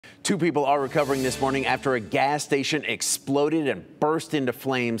Two people are recovering this morning after a gas station exploded and burst into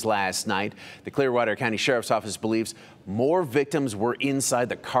flames last night. The Clearwater County Sheriff's Office believes more victims were inside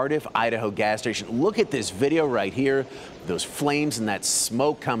the Cardiff, Idaho gas station. Look at this video right here. Those flames and that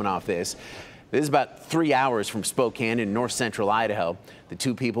smoke coming off this. This is about 3 hours from Spokane in north central Idaho. The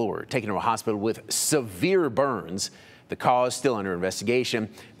two people were taken to a hospital with severe burns. The cause still under investigation.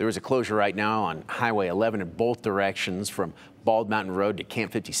 There is a closure right now on Highway 11 in both directions from Bald Mountain Road to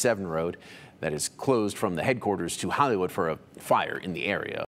Camp 57 Road that is closed from the headquarters to Hollywood for a fire in the area.